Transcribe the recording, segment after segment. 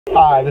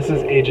Hi, this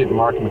is Agent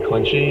Mark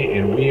McClinchie,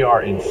 and we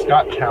are in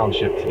Scott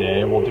Township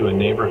today. We'll do a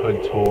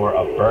neighborhood tour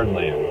of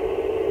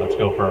Birdland. Let's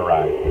go for a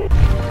ride.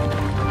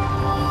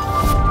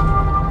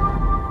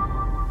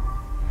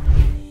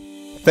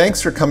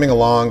 Thanks for coming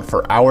along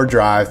for our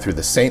drive through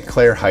the St.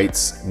 Clair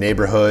Heights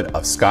neighborhood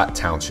of Scott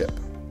Township.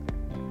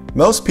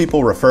 Most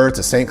people refer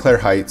to St. Clair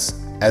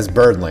Heights as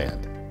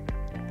Birdland.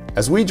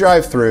 As we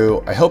drive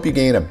through, I hope you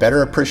gain a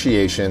better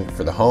appreciation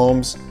for the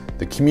homes,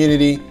 the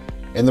community,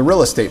 and the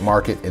real estate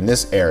market in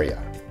this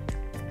area.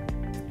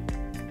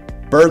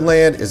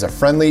 Birdland is a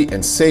friendly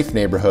and safe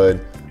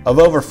neighborhood of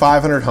over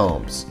 500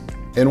 homes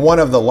and one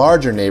of the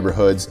larger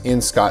neighborhoods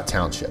in Scott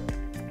Township.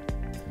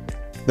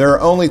 There are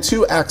only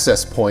 2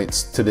 access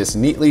points to this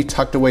neatly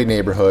tucked away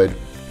neighborhood,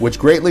 which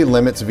greatly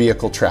limits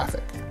vehicle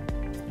traffic.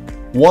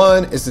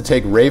 One is to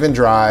take Raven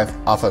Drive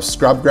off of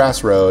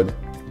Scrubgrass Road,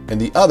 and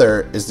the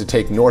other is to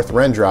take North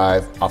Wren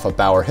Drive off of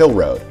Bower Hill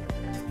Road,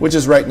 which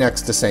is right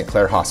next to St.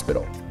 Clair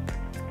Hospital.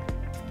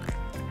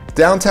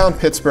 Downtown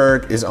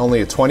Pittsburgh is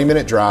only a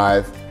 20-minute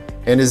drive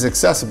and is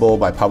accessible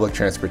by public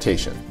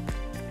transportation.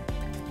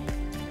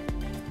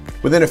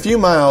 Within a few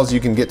miles, you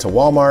can get to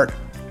Walmart,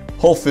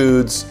 Whole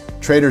Foods,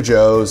 Trader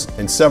Joe's,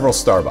 and several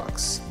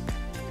Starbucks.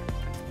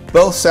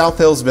 Both South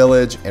Hills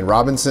Village and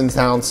Robinson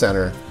Town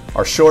Center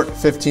are short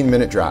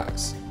 15-minute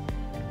drives.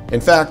 In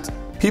fact,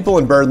 people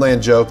in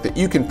Birdland joke that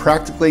you can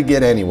practically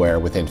get anywhere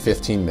within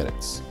 15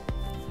 minutes.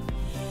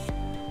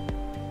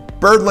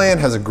 Birdland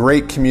has a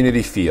great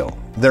community feel.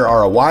 There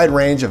are a wide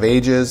range of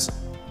ages,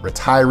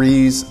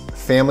 retirees,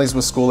 families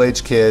with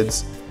school-age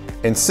kids,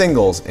 and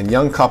singles and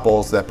young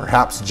couples that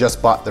perhaps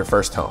just bought their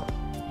first home.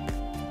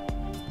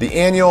 The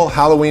annual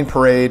Halloween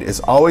parade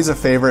is always a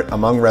favorite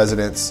among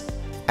residents,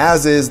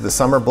 as is the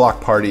summer block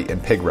party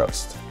and pig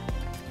roast.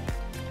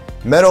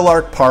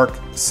 Meadowlark Park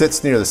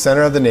sits near the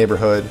center of the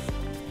neighborhood.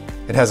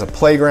 It has a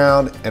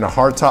playground and a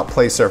hardtop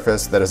play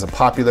surface that is a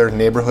popular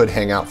neighborhood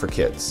hangout for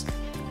kids.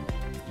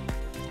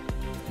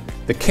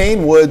 The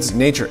Cane Woods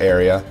Nature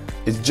Area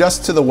is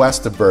just to the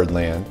west of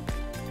Birdland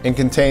and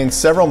contains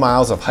several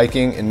miles of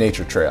hiking and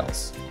nature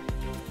trails.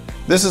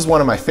 This is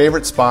one of my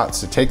favorite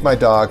spots to take my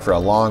dog for a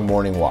long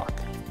morning walk.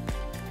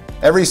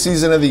 Every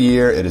season of the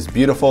year it is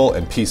beautiful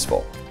and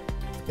peaceful.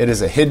 It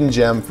is a hidden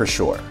gem for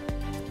sure.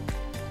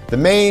 The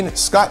main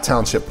Scott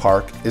Township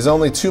Park is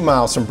only 2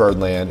 miles from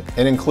Birdland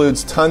and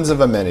includes tons of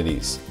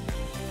amenities: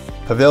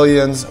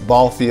 pavilions,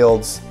 ball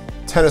fields,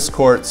 tennis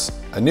courts,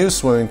 a new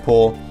swimming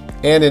pool,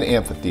 and an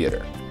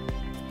amphitheater.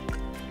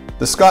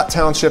 The Scott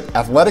Township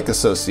Athletic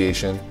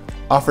Association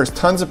offers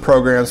tons of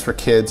programs for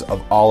kids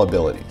of all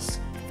abilities.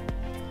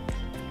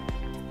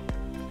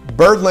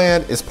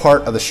 Birdland is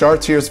part of the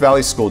Chartiers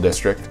Valley School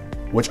District,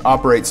 which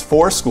operates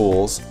 4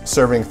 schools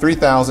serving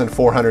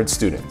 3,400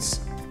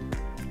 students.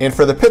 And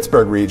for the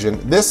Pittsburgh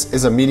region, this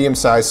is a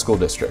medium-sized school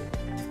district.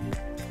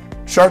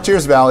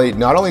 Chartiers Valley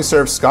not only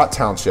serves Scott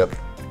Township,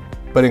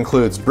 but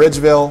includes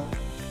Bridgeville,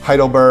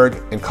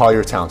 Heidelberg, and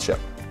Collier Township.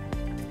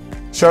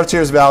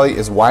 Chartiers Valley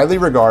is widely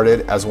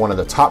regarded as one of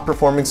the top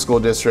performing school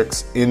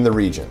districts in the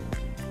region.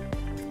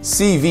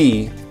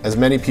 CV, as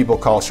many people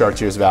call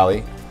Chartiers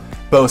Valley,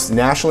 boasts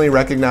nationally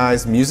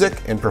recognized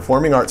music and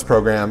performing arts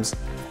programs,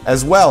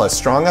 as well as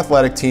strong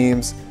athletic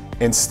teams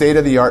and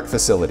state-of-the-art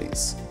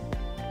facilities.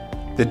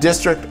 The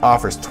district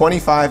offers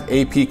 25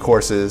 AP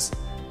courses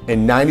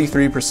and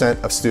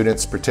 93% of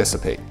students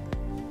participate.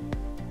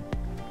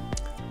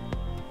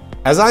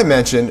 As I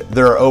mentioned,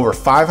 there are over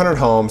 500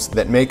 homes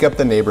that make up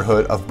the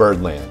neighborhood of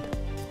Birdland.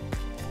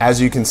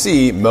 As you can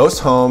see, most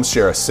homes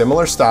share a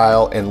similar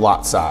style and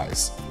lot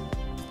size.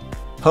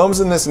 Homes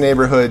in this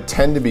neighborhood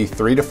tend to be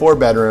 3 to 4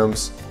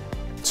 bedrooms,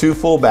 2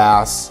 full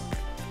baths,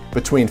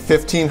 between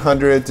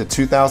 1,500 to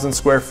 2,000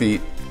 square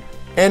feet,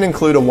 and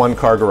include a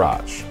 1-car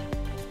garage.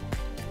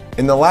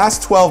 In the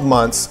last 12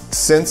 months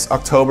since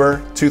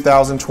October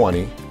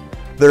 2020,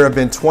 there have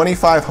been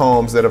 25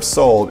 homes that have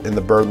sold in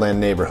the Birdland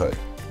neighborhood.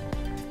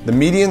 The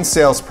median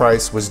sales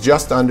price was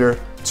just under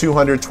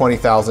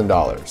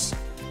 $220,000.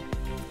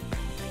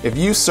 If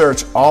you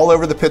search all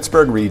over the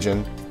Pittsburgh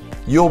region,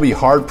 you'll be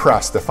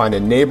hard-pressed to find a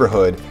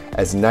neighborhood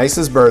as nice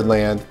as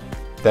Birdland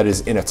that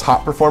is in a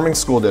top-performing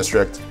school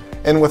district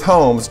and with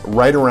homes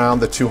right around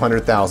the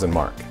 $200,000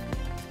 mark.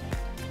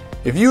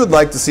 If you would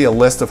like to see a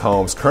list of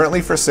homes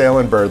currently for sale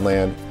in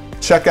Birdland,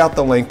 check out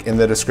the link in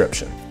the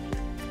description.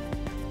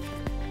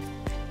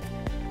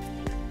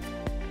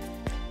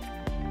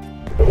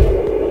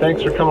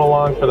 Thanks for coming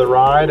along for the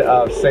ride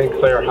of St.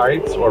 Clair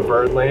Heights or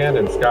Birdland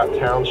in Scott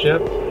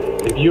Township.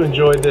 If you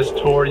enjoyed this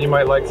tour, you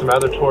might like some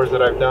other tours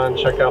that I've done.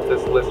 Check out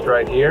this list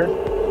right here.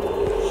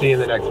 See you in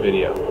the next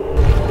video.